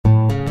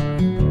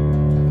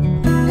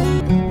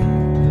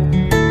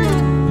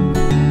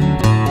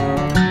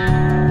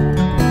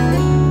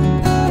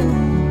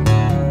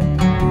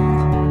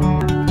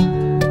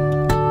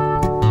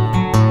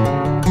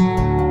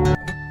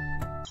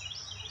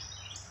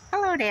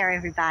Hello there,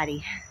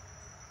 everybody.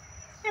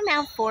 I'm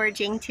out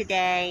foraging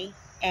today,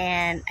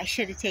 and I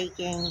should have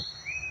taken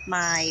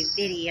my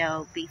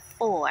video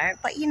before,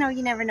 but you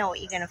never know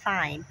what you're going to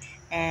find.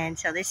 And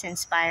so this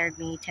inspired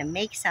me to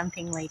make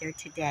something later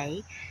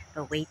today,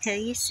 but wait till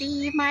you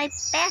see my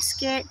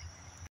basket.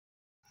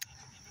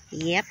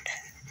 Yep,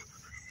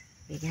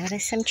 we got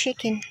us some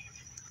chicken.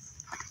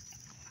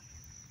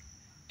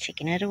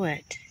 Chicken of the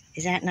wood.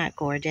 Is that not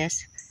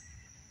gorgeous?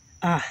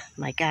 Oh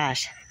my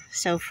gosh,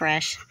 so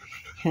fresh.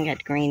 We got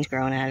the greens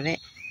growing out of it.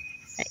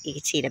 You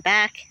can see the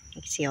back.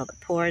 You can see all the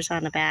pores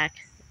on the back,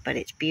 but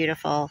it's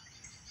beautiful.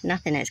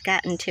 Nothing has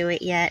gotten to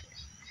it yet.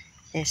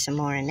 There's some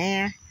more in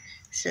there.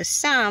 So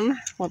some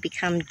will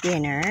become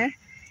dinner,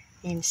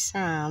 and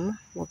some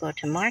will go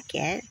to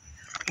market.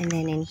 And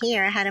then in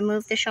here, I had to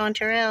move the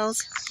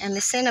chanterelles and the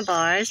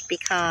cinnabars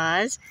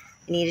because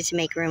I needed to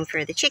make room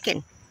for the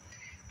chicken.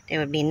 There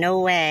would be no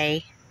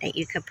way that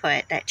you could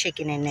put that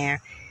chicken in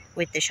there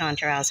with the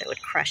chanterelles. It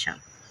would crush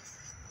them.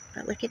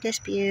 But look at this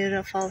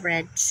beautiful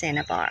red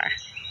cinnabar.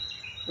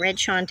 Red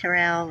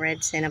chanterelle,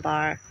 red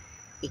cinnabar.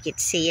 You can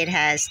see it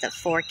has the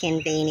fork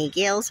and veiny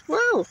gills.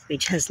 Whoa, we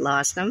just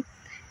lost them.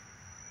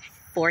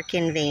 Fork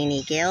and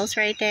veiny gills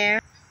right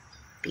there.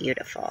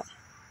 Beautiful.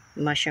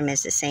 Mushroom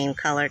is the same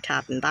color,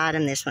 top and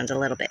bottom. This one's a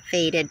little bit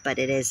faded, but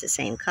it is the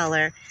same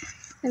color.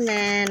 And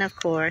then, of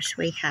course,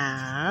 we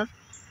have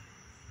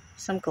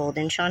some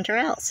golden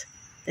chanterelles.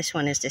 This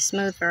one is the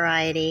smooth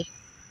variety.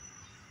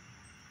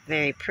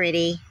 Very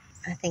pretty.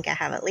 I think I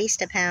have at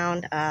least a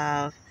pound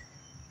of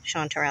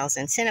chanterelles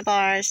and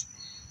cinnabars.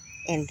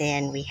 And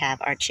then we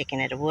have our chicken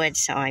of the woods,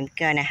 so I'm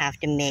going to have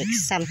to make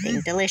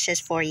something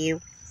delicious for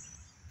you.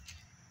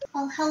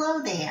 Well,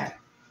 hello there,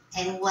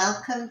 and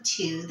welcome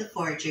to the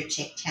Forager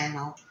Chick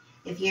channel.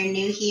 If you're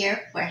new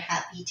here, we're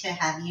happy to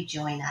have you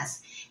join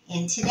us.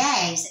 In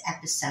today's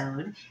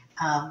episode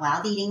of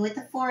Wild Eating with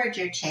the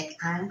Forager Chick,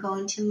 I'm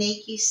going to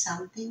make you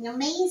something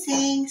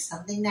amazing,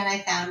 something that I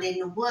found in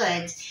the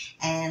woods,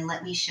 and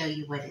let me show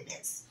you what it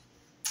is.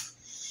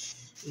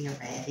 You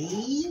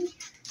ready?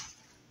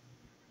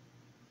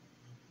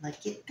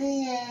 Look at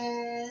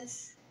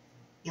this.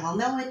 Y'all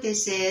know what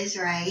this is,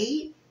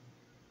 right?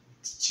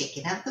 It's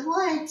chicken of the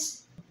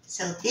woods.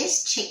 So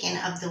this chicken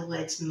of the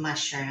woods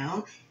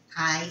mushroom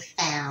I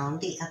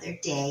found the other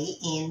day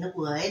in the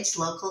woods,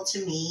 local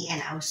to me,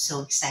 and I was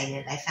so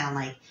excited. I found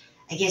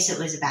I guess it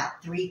was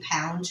about 3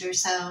 pounds or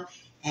so,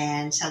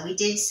 and so we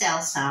did sell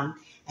some.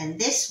 And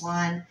this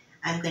one,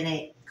 I'm going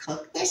to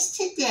cook this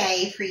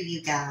today for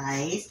you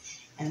guys.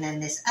 And then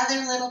this other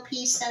little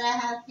piece that I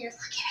have here, look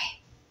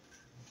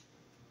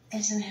at it.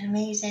 Isn't it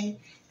amazing?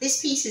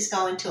 This piece is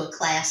going to a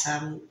class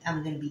I'm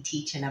going to be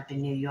teaching up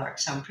in New York,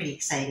 so I'm pretty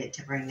excited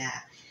to bring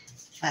that.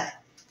 But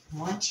I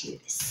want you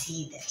to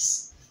see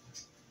this.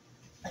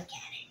 Look at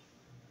it.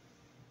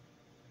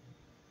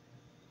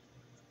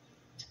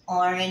 It's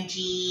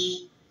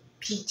orangey,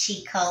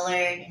 peachy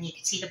colored, and you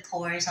can see the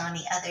pores on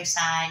the other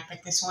side,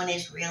 but this one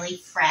is really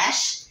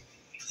fresh.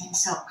 And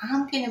so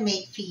I'm going to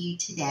make for you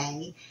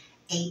today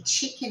a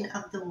chicken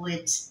of the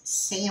woods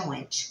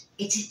sandwich.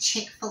 It's a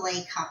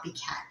Chick-fil-A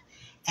copycat.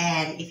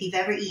 And if you've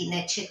ever eaten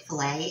at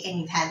Chick-fil-A and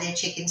you've had their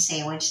chicken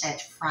sandwich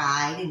that's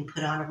fried and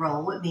put on a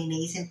roll with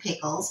mayonnaise and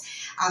pickles,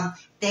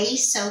 they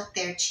soak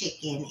their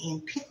chicken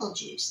in pickle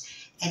juice.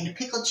 And the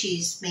pickle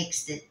juice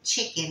makes the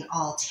chicken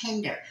all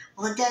tender.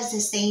 Well, it does the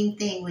same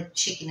thing with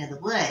chicken of the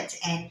woods.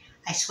 And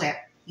I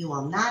swear, you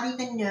will not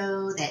even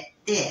know that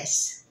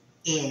this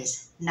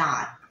is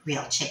not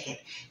real chicken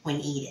when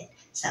you eat it.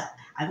 So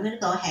I'm going to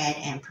go ahead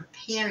and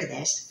prepare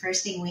this. The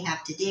first thing we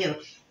have to do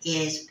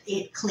is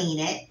clean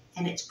it.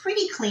 And it's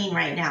pretty clean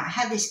right now. I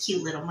have this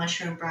cute little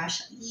mushroom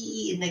brush.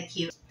 Isn't it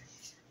cute?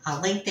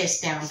 I'll link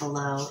this down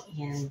below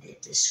in the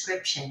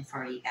description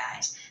for you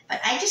guys. But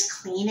I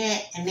just clean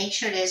it and make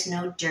sure there's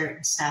no dirt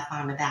and stuff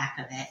on the back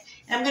of it.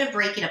 And I'm going to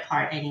break it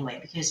apart anyway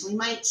because we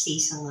might see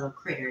some little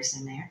critters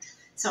in there.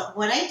 So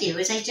what I do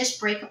is I just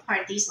break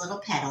apart these little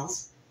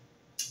petals.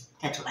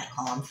 That's what I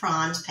call them,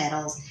 fronds,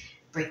 petals.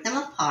 Break them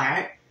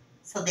apart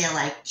so they're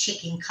like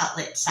chicken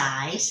cutlet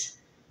size.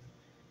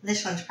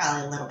 This one's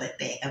probably a little bit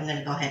big. I'm going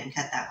to go ahead and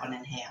cut that one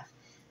in half.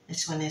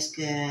 This one is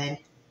good.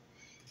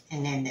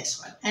 And then this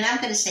one. And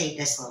I'm going to save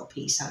this little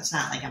piece, so it's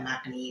not like I'm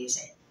not going to use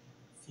it.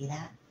 See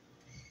that?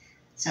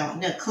 So I'm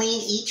going to clean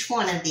each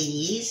one of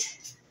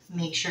these.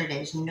 Make sure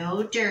there's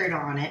no dirt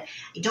on it.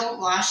 I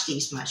don't wash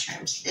these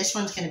mushrooms. This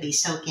one's going to be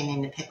soaking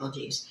in the pickle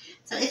juice.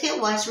 So if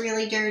it was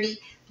really dirty,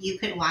 you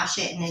could wash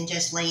it and then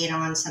just lay it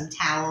on some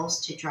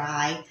towels to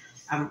dry.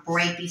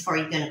 Right before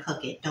you're going to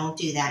cook it. Don't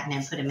do that and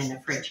then put them in the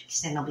fridge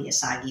because then it'll be a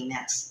soggy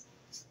mess.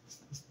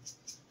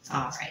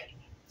 All right.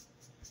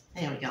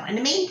 There we go. And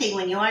the main thing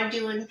when you are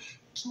doing,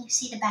 can you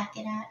see the back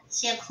of that?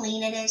 See how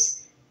clean it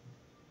is?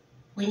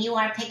 When you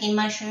are picking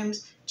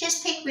mushrooms,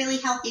 just pick really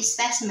healthy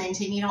specimens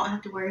and you don't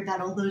have to worry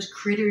about all those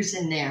critters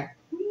in there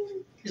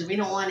because we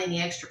don't want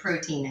any extra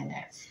protein in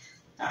there.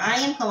 So I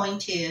am going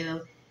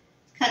to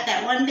cut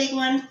that one big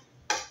one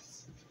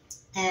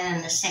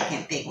and the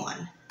second big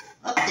one.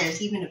 Oh,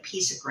 there's even a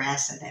piece of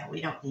grass in there.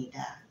 We don't need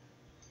that.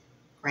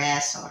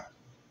 grass, or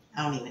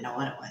I don't even know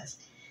what it was.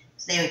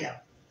 So there we go.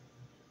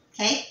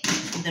 Okay,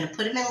 I'm going to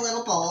put them in a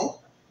little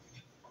bowl,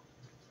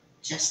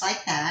 just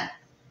like that.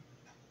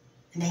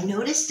 And I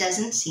know this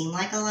doesn't seem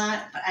like a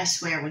lot, but I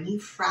swear when you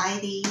fry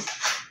these,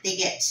 they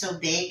get so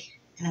big.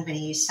 And I'm going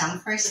to use some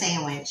for a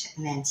sandwich,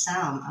 and then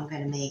some I'm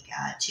going to make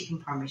chicken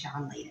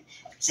parmesan later,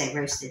 because I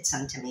roasted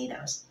some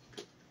tomatoes.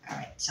 All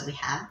right, so we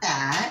have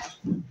that.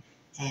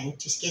 And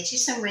just get you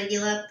some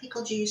regular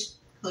pickle juice,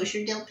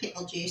 kosher dill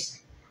pickle juice.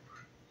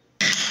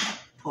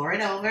 Pour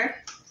it over.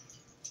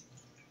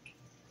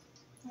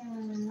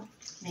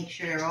 Make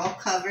sure they're all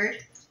covered.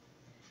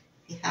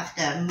 You have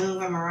to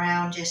move them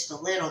around just a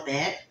little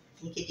bit.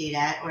 You could do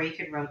that, or you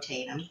could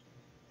rotate them.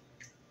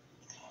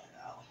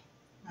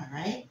 All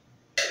right.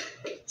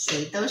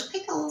 Save those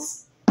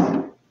pickles.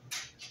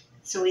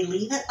 So we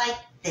leave it like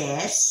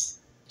this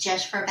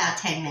just for about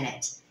 10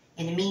 minutes.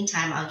 In the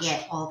meantime, I'll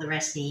get all the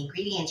rest of the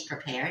ingredients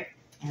prepared,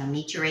 and I'll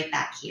meet you right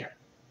back here.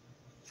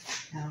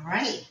 All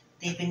right.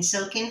 They've been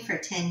soaking for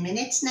 10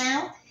 minutes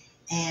now,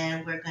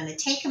 and we're going to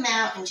take them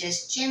out and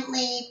just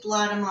gently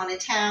blot them on a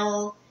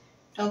towel.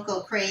 Don't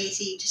go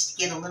crazy, just to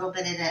get a little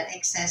bit of that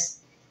excess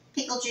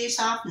pickle juice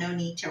off. No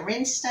need to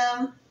rinse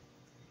them.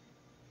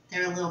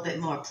 They're a little bit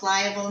more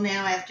pliable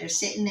now after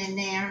sitting in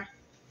there.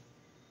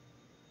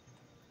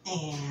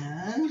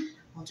 And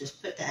we'll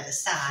just put that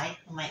aside.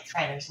 We might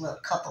try those little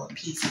couple of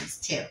pieces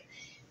too.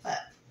 But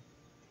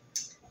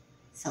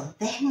so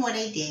then what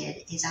I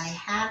did is I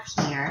have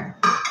here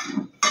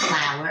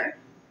flour,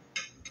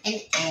 an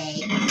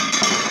egg,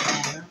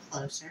 a little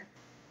closer,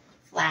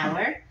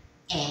 flour,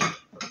 egg,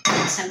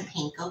 and some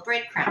panko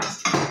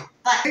breadcrumbs.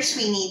 But first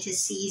we need to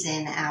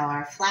season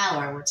our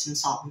flour with some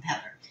salt and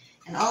pepper.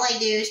 And all I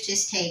do is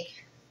just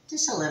take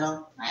just a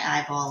little, I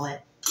eyeball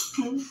it.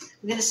 I'm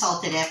going to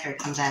salt it after it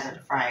comes out of the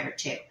fryer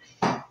too.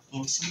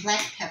 And some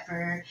black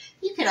pepper.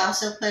 You could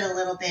also put a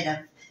little bit of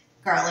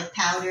garlic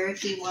powder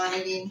if you want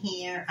it in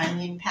here,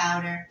 onion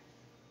powder,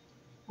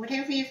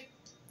 whatever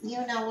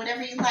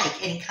whatever you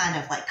like. Any kind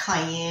of like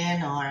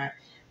cayenne or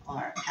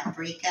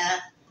paprika.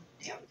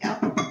 There we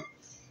go.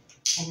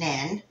 And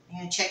then I'm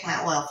going to check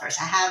my oil first.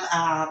 I have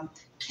a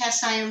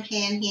cast iron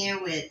pan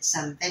here with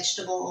some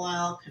vegetable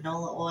oil,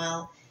 canola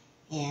oil,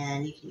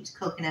 and you can use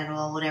coconut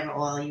oil, whatever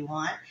oil you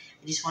want.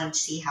 I just wanted to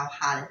see how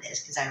hot it is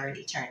because I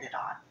already turned it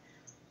on.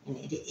 And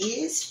it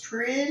is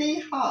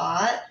pretty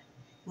hot.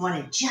 You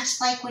want it just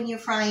like when you're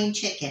frying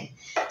chicken.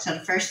 So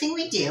the first thing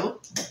we do,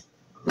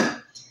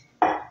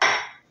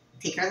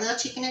 take our little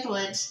chicken and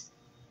woods,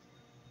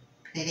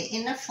 put it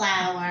in the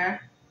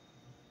flour,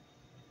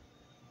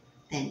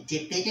 then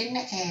dip it in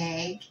the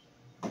egg.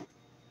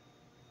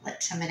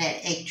 Let some of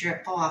that egg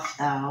drip off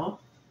though.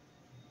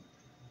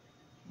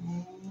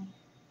 And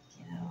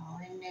get it all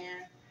in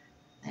there.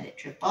 Let it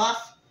drip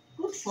off.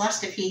 Oops,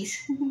 lost a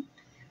piece.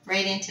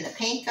 Right into the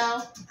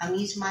panko. I'm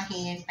using my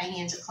hands. My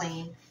hands are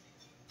clean.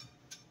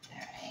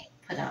 Alright,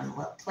 put on a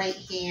little plate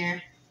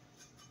here.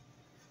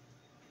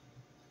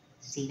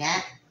 See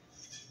that?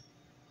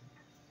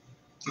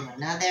 Do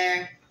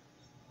another.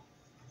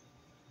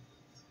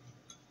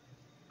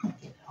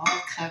 Get it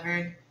all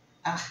covered.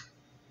 Oh,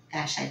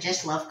 gosh, I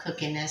just love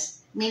cooking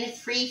this. I mean,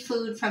 it's free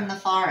food from the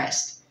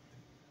forest.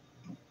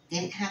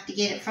 Didn't have to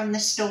get it from the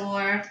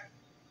store.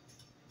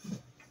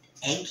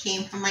 Egg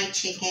came from my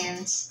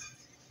chickens.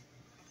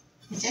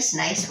 It's just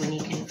nice when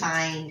you can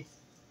find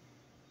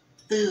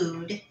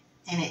food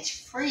and it's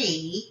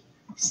free.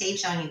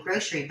 Saves on your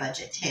grocery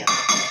budget too.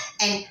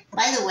 And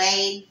by the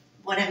way,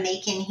 what I'm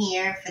making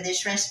here for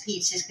this recipe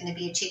is just going to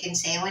be a chicken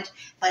sandwich.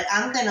 But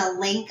I'm going to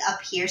link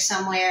up here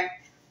somewhere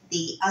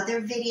the other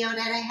video that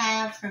I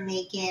have for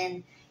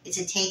making. It's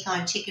a take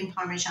on chicken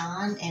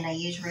parmesan, and I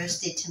use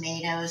roasted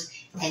tomatoes.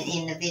 And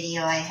in the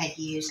video I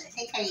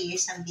think I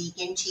used some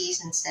vegan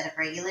cheese instead of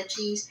regular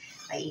cheese,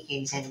 but you can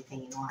use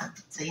anything you want.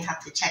 So you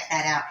have to check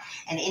that out.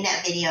 And in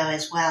that video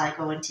as well, I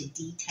go into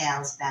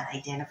details about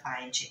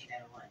identifying chicken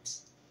in the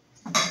woods.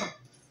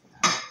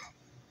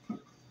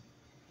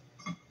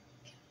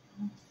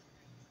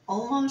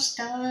 Almost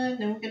done.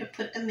 Then we're going to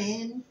put them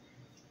in.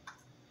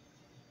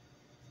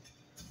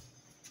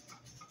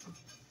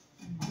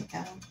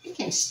 You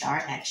can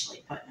start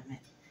actually putting them in.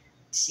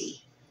 Let's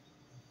see.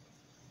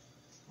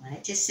 Want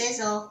it to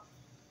sizzle.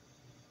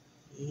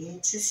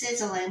 It's a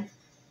sizzling.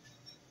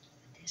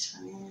 Put this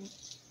one in.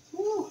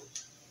 Woo.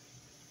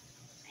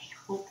 I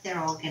hope they're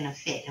all going to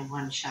fit in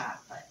one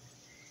shot, but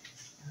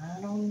I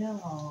don't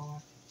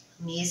know.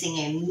 I'm using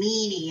a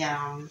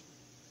medium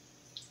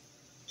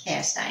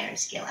cast iron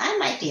skillet. I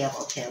might be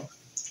able to.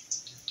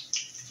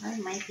 I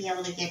might be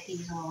able to get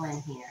these all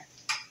in here.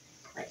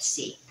 Let's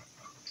see.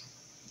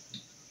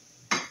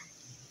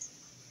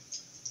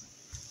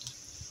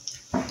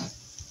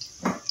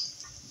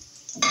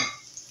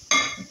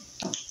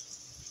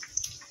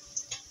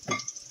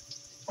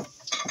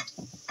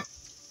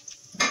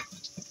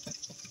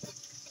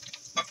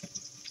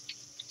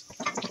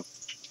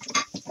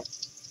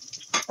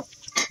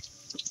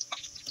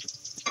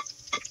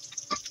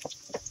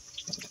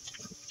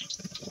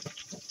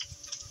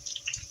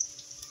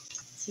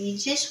 So you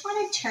just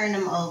want to turn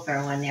them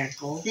over when they're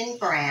golden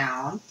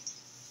brown.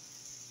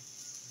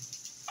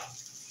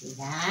 See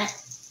that?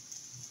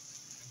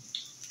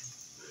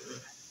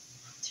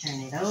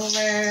 Turn it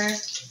over.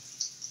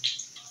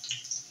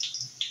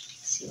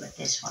 See what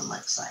this one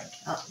looks like.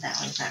 Oh, that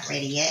one's not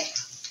ready yet.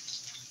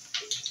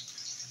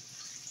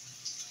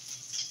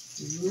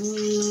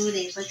 Ooh,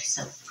 they look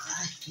so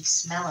good. They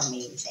smell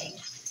amazing.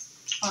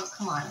 Oh,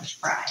 come on, it's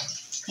fried.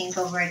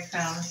 Panko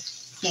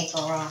breadcrumbs. Can't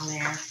go wrong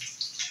there.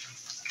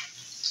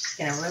 Just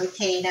gonna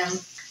rotate them.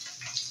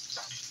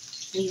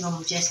 Leave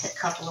them just a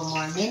couple of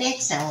more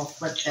minutes and we'll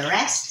flip the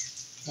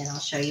rest. Then I'll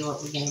show you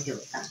what we're gonna do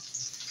with them.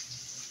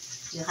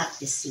 You'll have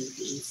to see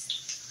these.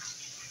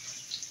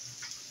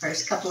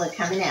 First couple are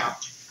coming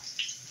out.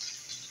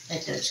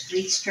 Let those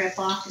grease strip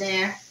off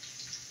there.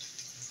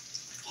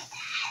 Look at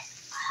that.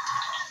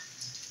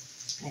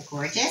 Isn't that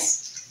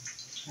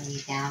gorgeous? Lay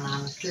it down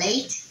on the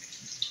plate.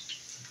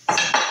 Put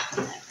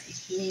that right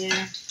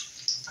here.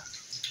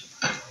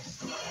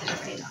 Put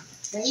it right on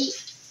the plate.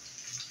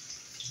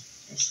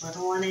 This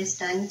little one is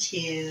done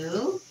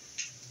too.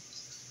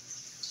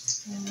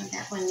 And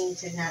that one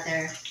needs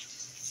another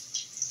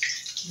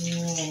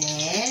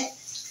minute.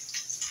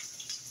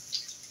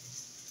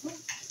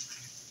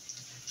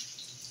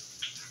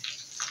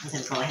 I'm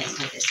going to go ahead and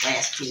put this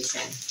last piece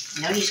in.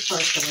 I know you're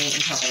supposed to wait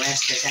until the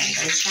rest are done,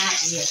 but it's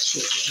not real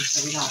chicken,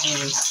 so we don't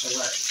really have to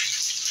worry.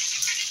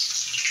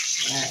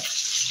 Alright.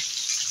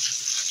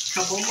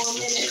 Couple more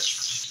minutes.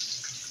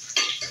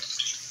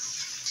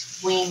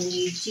 When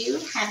you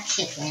do have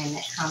chicken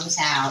that comes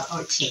out,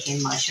 or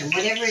chicken, mushroom,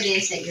 whatever it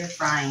is that you're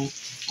frying,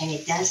 and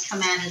it does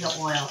come out of the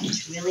oil,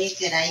 it's really a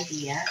good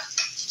idea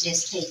to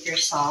just take your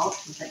salt,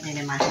 I'm putting it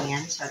in my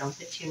hand so I don't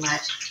put too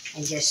much,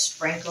 and just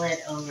sprinkle it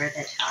over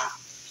the top.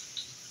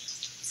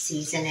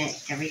 Season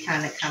it every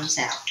time it comes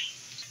out.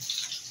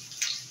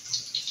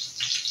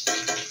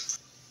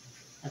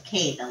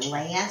 Okay, the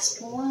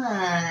last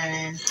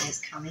one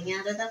is coming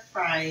out of the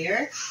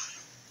fryer.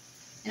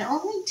 It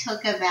only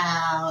took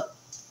about,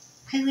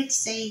 I would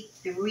say,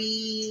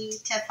 3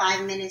 to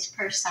 5 minutes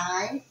per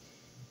side.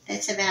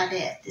 That's about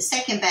it. The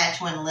second batch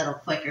went a little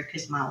quicker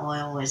because my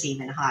oil was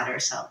even hotter.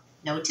 So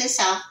note to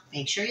self,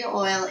 make sure your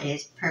oil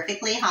is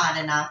perfectly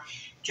hot enough.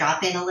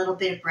 Drop in a little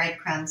bit of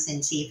breadcrumbs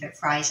and see if it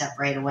fries up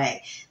right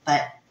away.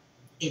 But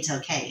it's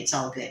okay. It's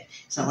all good.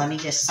 So let me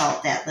just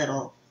salt that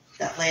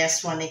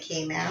last one that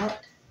came out.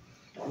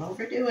 Don't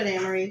overdo it,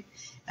 Emery.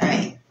 All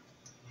right.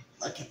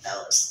 Look at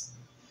those.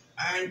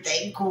 Aren't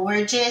they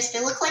gorgeous?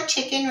 They look like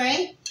chicken,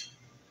 right?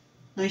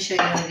 Let me show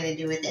you what I'm going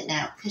to do with it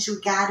now. Because we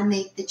got to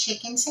make the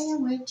chicken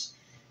sandwich.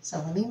 So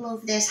let me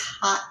move this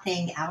hot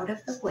thing out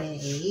of the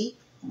way.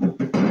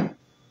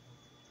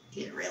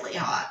 Get really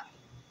hot.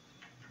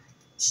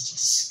 Let's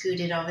just scoot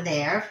it over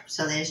there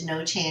so there's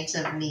no chance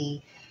of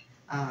me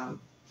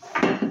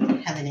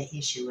having an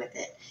issue with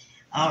it.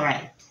 All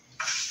right.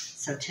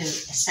 So to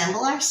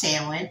assemble our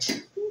sandwich,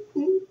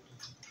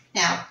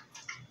 now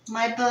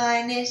my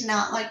bun is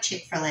not like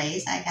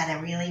Chick-fil-A's. I got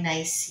a really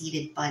nice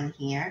seeded bun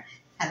here.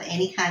 Have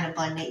any kind of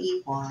bun that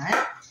you want.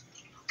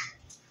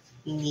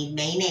 You need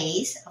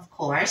mayonnaise, of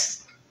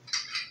course.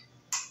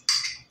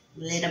 A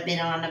little bit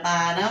on the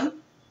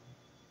bottom.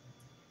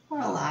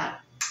 Or a lot.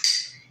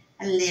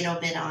 A little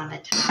bit on the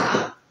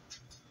top.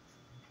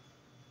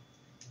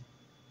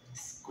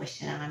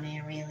 Squish it on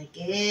there really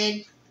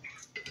good.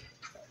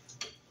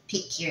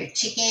 Pick your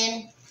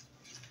chicken.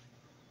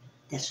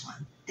 This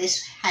one.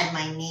 This had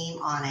my name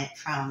on it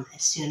from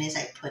as soon as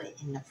I put it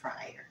in the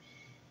fryer.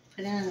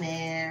 Put it on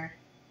there.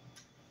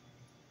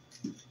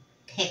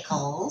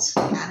 Pickles.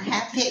 Gotta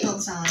have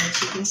pickles on a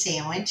chicken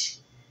sandwich.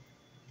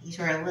 These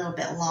were a little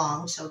bit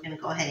long, so we're going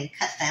to go ahead and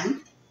cut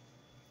them.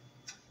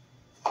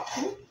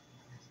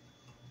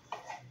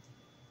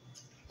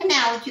 And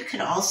now you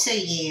could also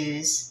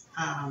use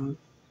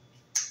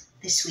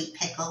the sweet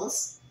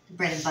pickles, the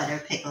bread and butter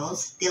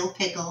pickles, dill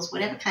pickles,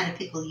 whatever kind of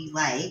pickle you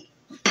like.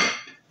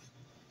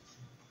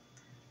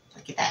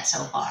 Look at that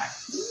so far.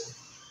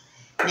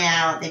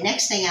 Now, the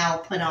next thing I'll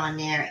put on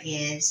there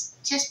is,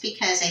 just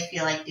because I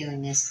feel like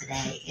doing this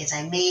today, is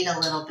I made a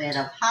little bit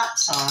of hot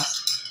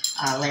sauce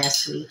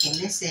last week, and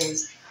this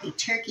is a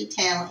turkey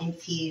tail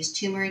infused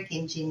turmeric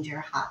and ginger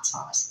hot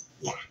sauce.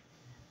 Yeah,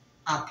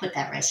 I'll put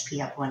that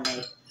recipe up one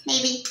day.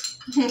 Maybe.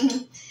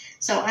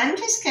 So I'm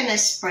just going to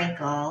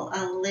sprinkle,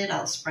 a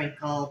little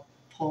sprinkle,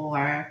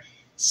 pour,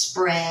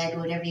 spread,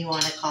 whatever you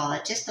want to call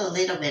it, just a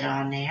little bit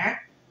on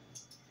there.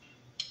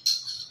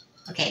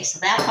 Okay, so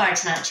that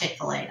part's not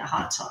Chick-fil-A, the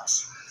hot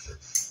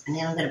sauce. And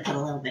then I'm going to put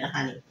a little bit of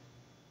honey.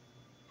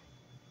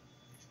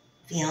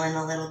 Feeling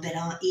a little bit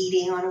on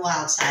eating on the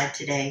wild side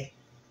today.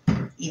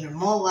 Even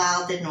more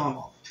wild than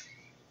normal.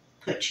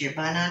 Put your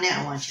bun on there.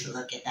 I want you to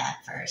look at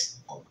that first.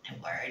 Oh, my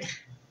word.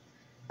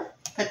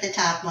 Put the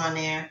top on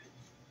there.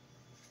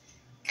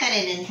 Cut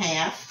it in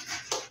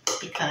half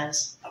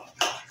because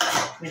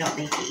we don't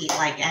need to eat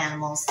like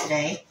animals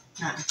today.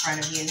 Not in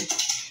front of you.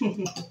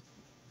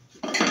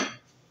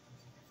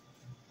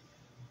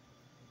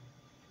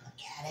 Look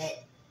at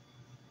it.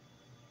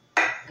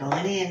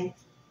 Going in.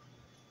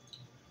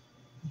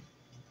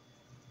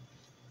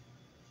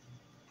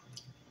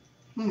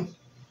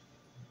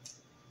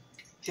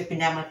 Dripping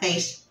down my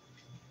face.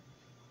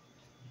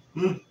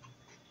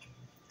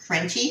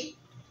 Crunchy.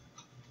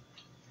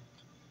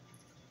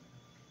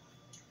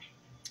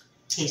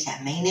 Taste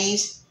that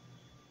mayonnaise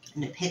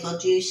and the pickle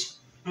juice.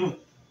 I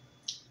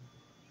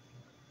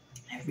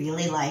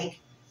really like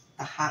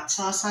the hot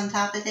sauce on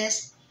top of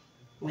this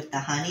with the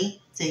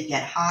honey. So you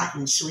get hot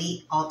and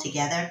sweet all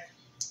together.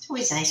 It's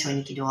always nice when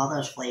you can do all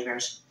those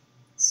flavors.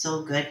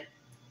 So good.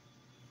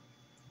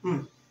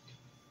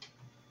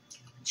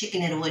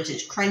 Chicken in the woods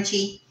is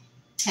crunchy,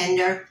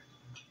 tender,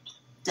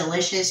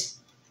 delicious.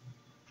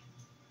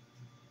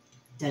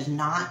 Does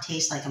not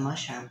taste like a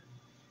mushroom.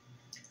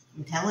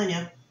 I'm telling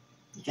you,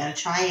 you gotta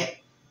try it.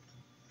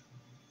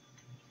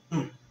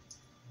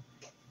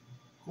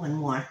 One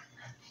more.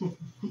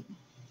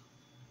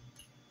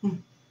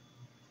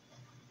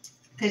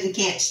 Because you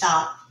can't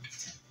stop.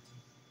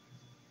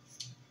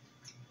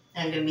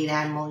 I'm gonna be the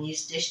animal and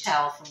use dish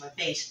towel for my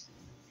face.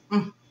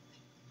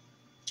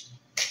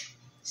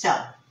 So,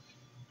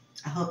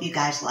 I hope you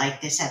guys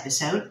liked this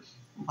episode.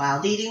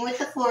 While eating with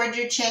the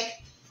Forager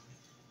chick,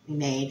 we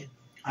made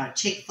our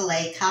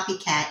Chick-fil-A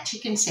copycat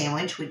chicken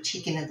sandwich with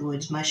chicken of the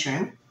woods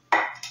mushroom.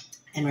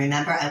 And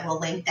remember, I will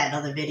link that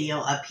other video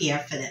up here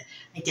for the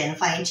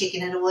identifying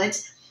chicken in the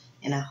woods.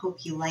 And I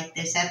hope you liked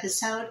this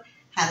episode.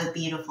 Have a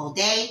beautiful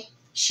day.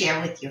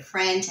 Share with your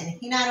friends. And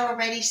if you're not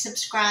already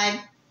subscribed,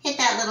 hit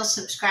that little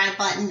subscribe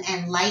button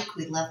and like.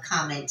 We love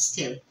comments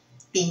too.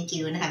 Thank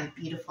you and have a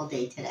beautiful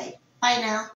day today. Bye now.